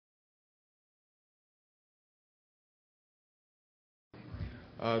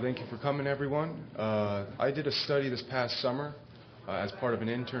Thank you for coming, everyone. I did a study this past summer as part of an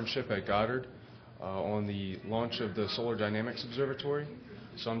internship at Goddard on the launch of the Solar Dynamics Observatory.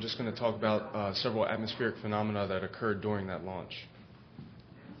 So I'm just going to talk about several atmospheric phenomena that occurred during that launch.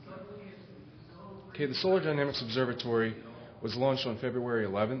 Okay, the Solar Dynamics Observatory was launched on February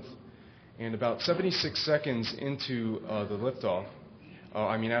 11th, and about 76 seconds into the liftoff,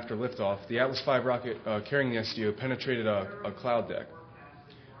 after liftoff, the Atlas V rocket carrying the SDO penetrated a cloud deck.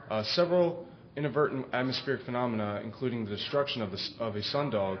 Several inadvertent atmospheric phenomena, including the destruction of a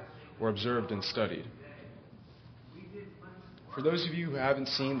sundog, were observed and studied. For those of you who haven't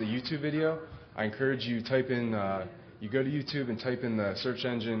seen the YouTube video, I encourage you you go to YouTube and type in the search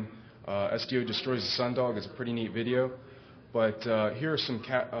engine SDO destroys the sundog. It's a pretty neat video. But here are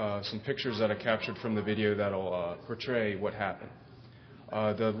some pictures that I captured from the video that'll portray what happened.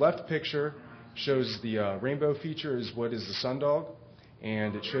 The left picture shows the rainbow feature is what is the sundog,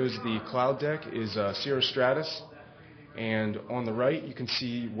 and it shows the cloud deck is cirrostratus. And on the right, you can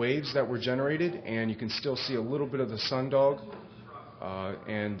see waves that were generated, and you can still see a little bit of the sundog.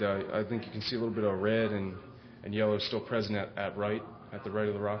 I think you can see a little bit of red and yellow still present at the right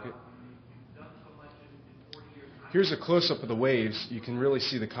of the rocket. Here's a close-up of the waves. You can really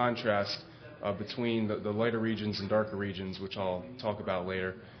see the contrast between the lighter regions and darker regions, which I'll talk about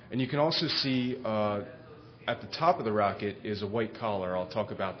later. And you can also see at the top of the rocket is a white collar. I'll talk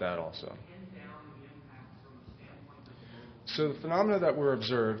about that also. So the phenomena that were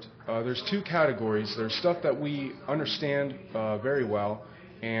observed, there's two categories. There's stuff that we understand very well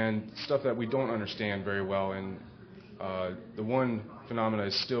and stuff that we don't understand very well. And the one phenomena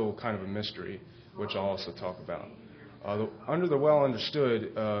is still kind of a mystery, which I'll also talk about. Under the well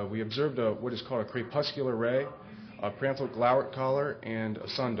understood, we observed what is called a crepuscular ray, a parental Glauert collar, and a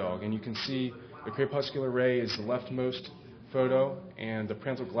sundog. And you can see the crepuscular ray is the leftmost photo, and the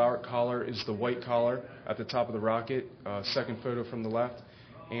parental Glauert collar is the white collar at the top of the rocket, second photo from the left,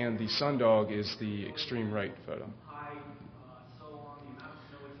 and the sundog is the extreme right photo.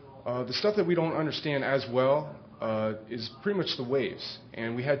 The stuff that we don't understand as well is pretty much the waves,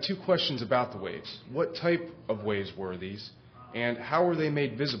 and we had two questions about the waves. What type of waves were these, and how were they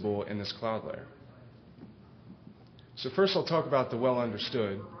made visible in this cloud layer? So first I'll talk about the well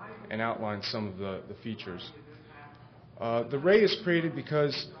understood and outline some of the features. The ray is created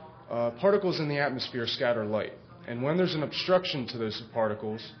because particles in the atmosphere scatter light, and when there's an obstruction to those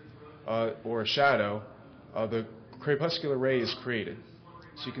particles or a shadow, the crepuscular ray is created.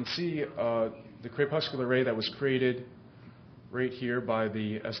 So you can see the crepuscular ray that was created right here by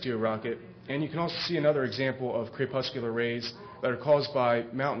the SDO rocket. And you can also see another example of crepuscular rays that are caused by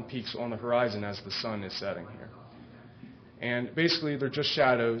mountain peaks on the horizon as the sun is setting here. And basically they're just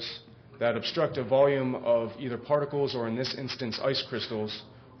shadows that obstruct a volume of either particles or, in this instance, ice crystals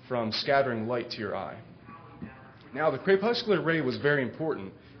from scattering light to your eye. Now, the crepuscular ray was very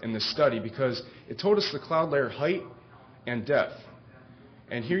important in this study because it told us the cloud layer height and depth.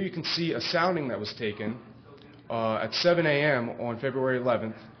 And here you can see a sounding that was taken at 7 a.m. on February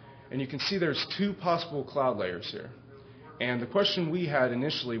 11th. And you can see there's two possible cloud layers here. And the question we had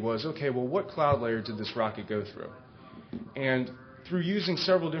initially was, okay, well, what cloud layer did this rocket go through? And through using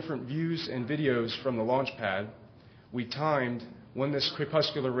several different views and videos from the launch pad, we timed when this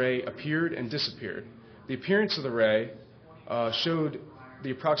crepuscular ray appeared and disappeared. The appearance of the ray showed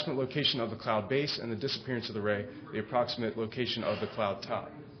the approximate location of the cloud base, and the disappearance of the ray, the approximate location of the cloud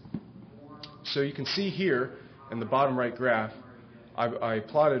top. So you can see here in the bottom right graph, I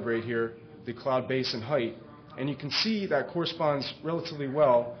plotted right here the cloud base and height, and you can see that corresponds relatively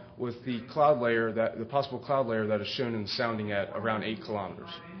well with the cloud layer, the possible cloud layer that is shown in the sounding at around 8 kilometers.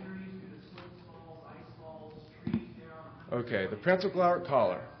 Okay, the parental Glauert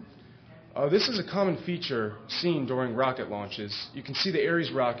collar. This is a common feature seen during rocket launches. You can see the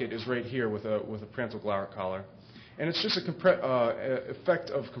Ares rocket is right here with a parental Glauert collar. And it's just an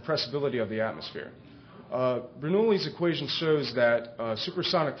effect of compressibility of the atmosphere. Bernoulli's equation shows that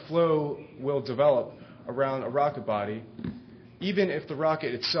supersonic flow will develop around a rocket body even if the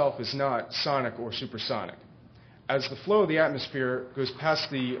rocket itself is not sonic or supersonic. As the flow of the atmosphere goes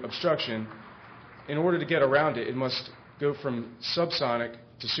past the obstruction, in order to get around it, it must go from subsonic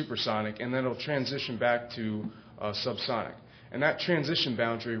to supersonic, and then it'll transition back to subsonic. And that transition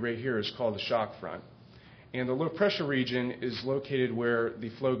boundary right here is called the shock front. And the low pressure region is located where the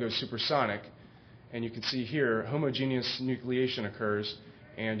flow goes supersonic. And you can see here, homogeneous nucleation occurs,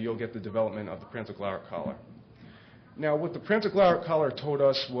 and you'll get the development of the parental Glauert collar. Now, what the parental Glauert collar told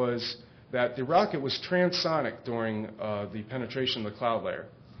us was that the rocket was transonic during the penetration of the cloud layer.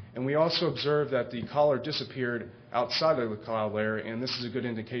 And we also observed that the collar disappeared outside of the cloud layer, and this is a good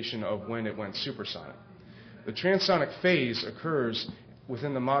indication of when it went supersonic. The transonic phase occurs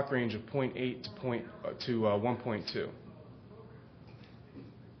within the Mach range of 0.8 to 1.2.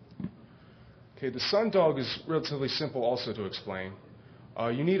 Okay, the sundog is relatively simple also to explain.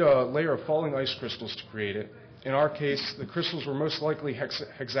 You need a layer of falling ice crystals to create it. In our case, the crystals were most likely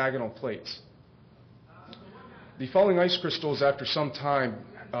hexagonal plates. The falling ice crystals, after some time,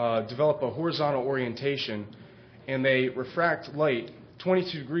 develop a horizontal orientation, and they refract light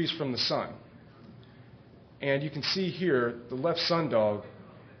 22 degrees from the sun. And you can see here the left sundog.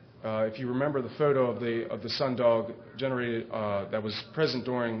 If you remember the photo of the sundog generated that was present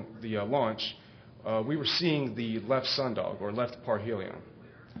during the launch, we were seeing the left sundog, or left parhelion.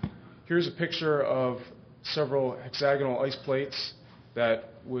 Here's a picture of several hexagonal ice plates that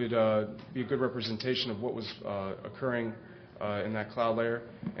would be a good representation of what was occurring in that cloud layer.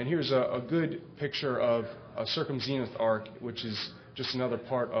 And here's a good picture of a circumzenith arc, which is just another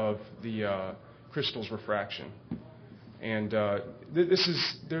part of the crystal's refraction. And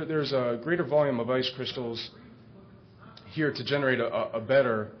there's a greater volume of ice crystals here to generate a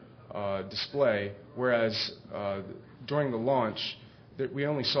better display, whereas during the launch, we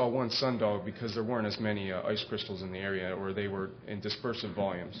only saw one sundog because there weren't as many ice crystals in the area, or they were in dispersive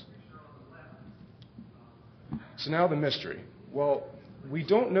volumes. So now the mystery. Well, we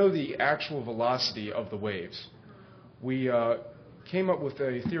don't know the actual velocity of the waves. We came up with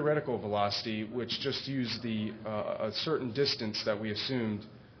a theoretical velocity which just used a certain distance that we assumed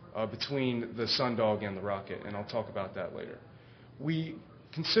between the sundog and the rocket, and I'll talk about that later. We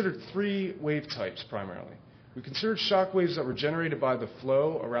considered three wave types primarily. We considered shock waves that were generated by the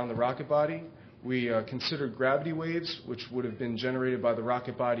flow around the rocket body. We considered gravity waves, which would have been generated by the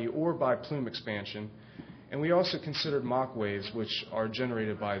rocket body or by plume expansion. And we also considered Mach waves, which are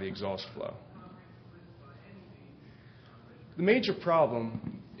generated by the exhaust flow. The major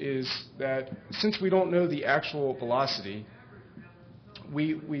problem is that since we don't know the actual velocity,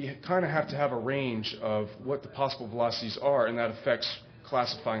 we kind of have to have a range of what the possible velocities are, and that affects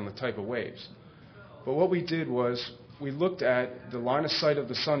classifying the type of waves. But what we did was we looked at the line of sight of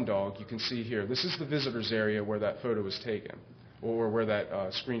the sundog. You can see here, this is the visitor's area where that photo was taken, or where that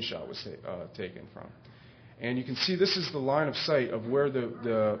screenshot was taken from. And you can see this is the line of sight of where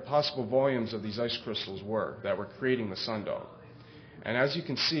the possible volumes of these ice crystals were that were creating the sundog. And as you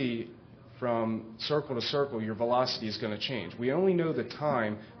can see, from circle to circle, your velocity is going to change. We only know the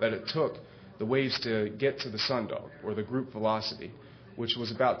time that it took the waves to get to the sundog, or the group velocity, which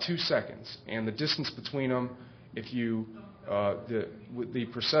was about 2 seconds. And the distance between them, if you, the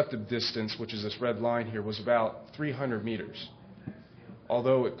perceptive distance, which is this red line here, was about 300 meters.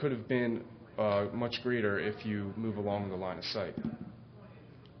 Although it could have been much greater if you move along the line of sight.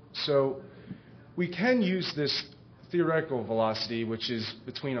 So we can use this theoretical velocity, which is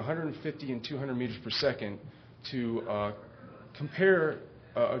between 150 and 200 meters per second, to compare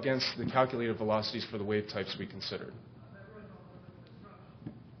against the calculated velocities for the wave types we considered.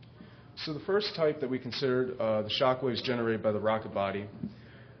 So the first type that we considered, the shock waves generated by the rocket body,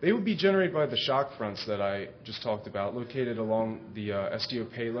 they would be generated by the shock fronts that I just talked about, located along the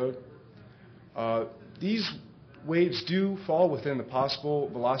SDO payload. These waves do fall within the possible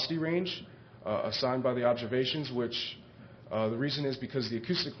velocity range assigned by the observations, which the reason is because the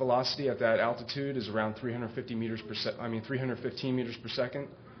acoustic velocity at that altitude is around 315 meters per second.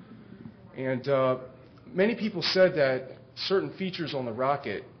 And many people said that certain features on the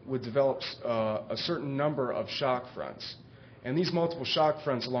rocket would develop a certain number of shock fronts. And these multiple shock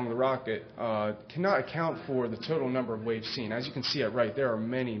fronts along the rocket cannot account for the total number of waves seen. As you can see at right, there are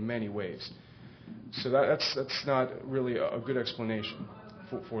many, many waves. So that's not really a good explanation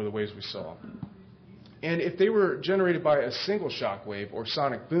for the waves we saw. And if they were generated by a single shock wave or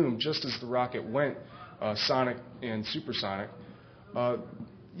sonic boom, just as the rocket went sonic and supersonic,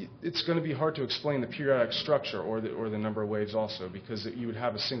 it's going to be hard to explain the periodic structure or the number of waves also, because you would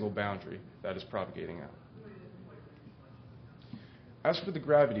have a single boundary that is propagating out. As for the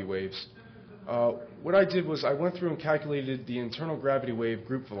gravity waves, what I did was I went through and calculated the internal gravity wave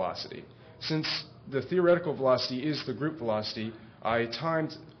group velocity. Since the theoretical velocity is the group velocity, I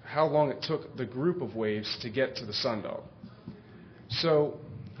timed how long it took the group of waves to get to the sundog. So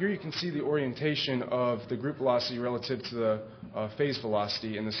here you can see the orientation of the group velocity relative to the phase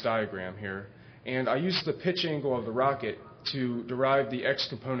velocity in this diagram here. And I used the pitch angle of the rocket to derive the x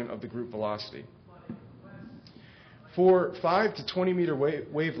component of the group velocity. For 5 to 20 meter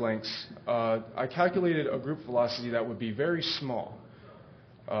wavelengths, I calculated a group velocity that would be very small,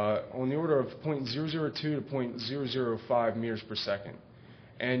 on the order of 0.002 to 0.005 meters per second.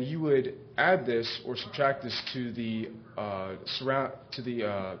 and you would add this or subtract this to the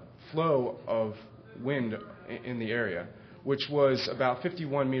flow of wind in the area, which was about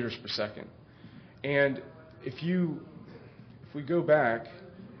 51 meters per second. And if we go back,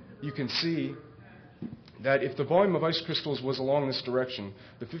 you can see that if the volume of ice crystals was along this direction,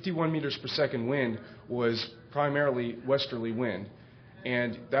 the 51 meters per second wind was primarily westerly wind,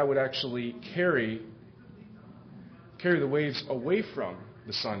 and that would actually carry the waves away from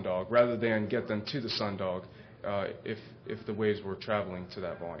the sundog rather than get them to the sundog if the waves were traveling to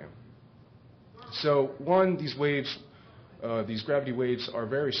that volume. So these waves, these gravity waves are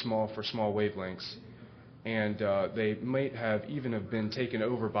very small for small wavelengths, and they might have even have been taken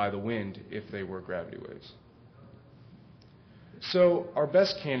over by the wind if they were gravity waves. So our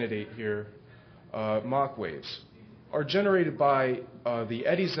best candidate here, Mach waves, are generated by the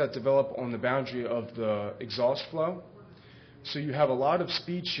eddies that develop on the boundary of the exhaust flow. So you have a lot of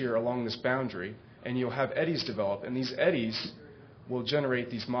speed shear along this boundary, and you'll have eddies develop, and these eddies will generate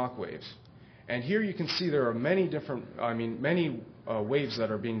these Mach waves. And here you can see there are many waves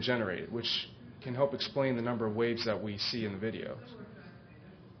that are being generated, which can help explain the number of waves that we see in the video.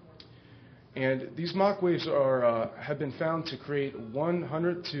 And these Mach waves have been found to create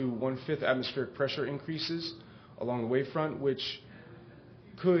 100 to 1/5 atmospheric pressure increases along the wavefront, which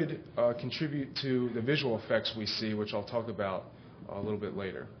could contribute to the visual effects we see, which I'll talk about a little bit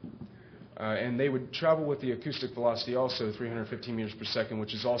later. And they would travel with the acoustic velocity also, 315 meters per second,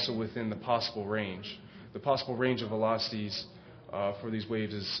 which is also within the possible range. The possible range of velocities for these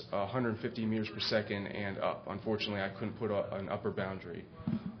waves is 150 meters per second and up. Unfortunately, I couldn't put an upper boundary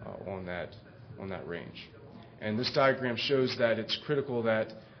on that range. And this diagram shows that it's critical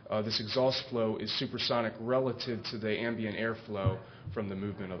that this exhaust flow is supersonic relative to the ambient airflow from the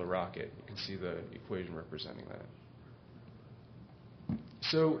movement of the rocket. You can see the equation representing that.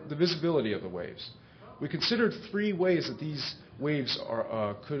 So the visibility of the waves. We considered 3 ways that these waves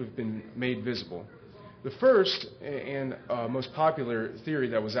could have been made visible. The first and most popular theory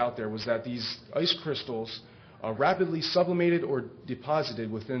that was out there was that these ice crystals rapidly sublimated or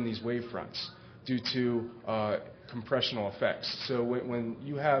deposited within these wavefronts due to compressional effects. So when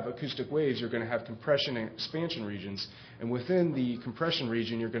you have acoustic waves, you're going to have compression and expansion regions, and within the compression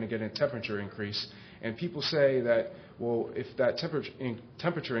region, you're going to get a temperature increase. And people say that, well, if that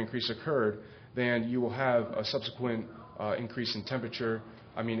temperature increase occurred, then you will have a subsequent increase in temperature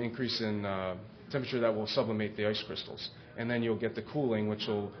that will sublimate the ice crystals. And then you'll get the cooling, which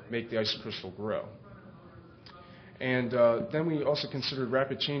will make the ice crystal grow. And then we also considered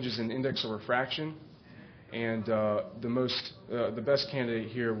rapid changes in index of refraction. And the best candidate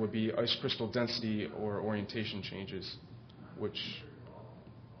here would be ice crystal density or orientation changes, which,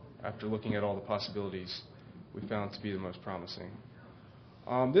 after looking at all the possibilities, we found to be the most promising.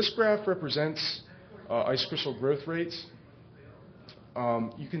 This graph represents ice crystal growth rates.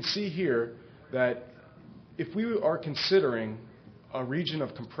 You can see here that if we are considering a region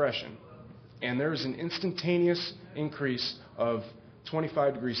of compression, and there is an instantaneous increase of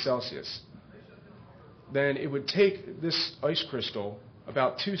 25 degrees Celsius, then it would take this ice crystal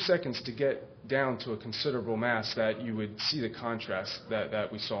about 2 seconds to get down to a considerable mass that you would see the contrast that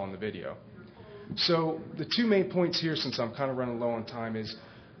we saw in the video. So the 2 main points here, since I'm kind of running low on time, is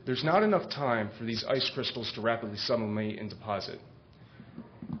there's not enough time for these ice crystals to rapidly sublimate and deposit.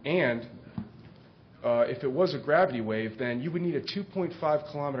 And if it was a gravity wave, then you would need a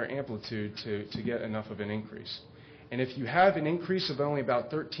 2.5 kilometer amplitude to get enough of an increase. And if you have an increase of only about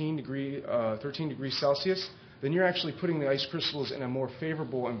 13 degrees Celsius, then you're actually putting the ice crystals in a more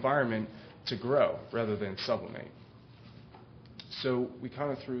favorable environment to grow rather than sublimate. So we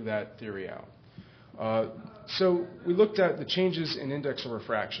kind of threw that theory out. So we looked at the changes in index of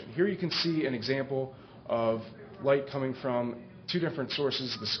refraction. Here you can see an example of light coming from 2 different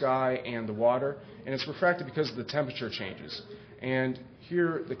sources, the sky and the water, and it's refracted because of the temperature changes. And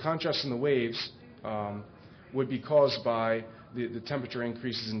here the contrast in the waves would be caused by the temperature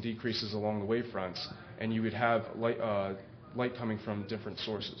increases and decreases along the wavefronts, and you would have light coming from different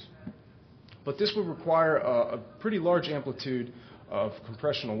sources. But this would require a pretty large amplitude of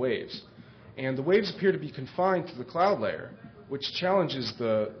compressional waves. And the waves appear to be confined to the cloud layer, which challenges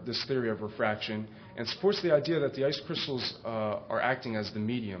this theory of refraction and supports the idea that the ice crystals are acting as the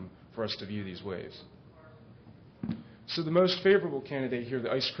medium for us to view these waves. So the most favorable candidate here,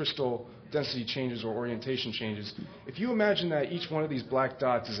 the ice crystal density changes or orientation changes, if you imagine that each one of these black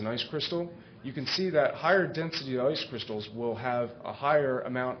dots is an ice crystal, you can see that higher density of ice crystals will have a higher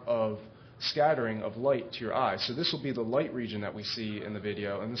amount of scattering of light to your eye. So this will be the light region that we see in the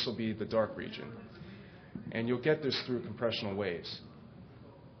video, and this will be the dark region. And you'll get this through compressional waves.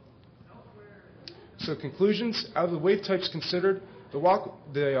 So conclusions, out of the wave types considered, the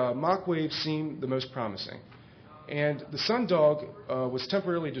Mach waves seem the most promising. And the sundog was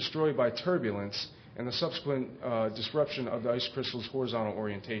temporarily destroyed by turbulence and the subsequent disruption of the ice crystal's horizontal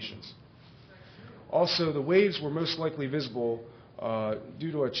orientations. Also, the waves were most likely visible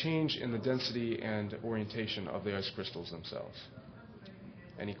due to a change in the density and orientation of the ice crystals themselves.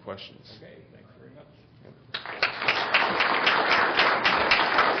 Any questions? Okay, thanks very much. Yep.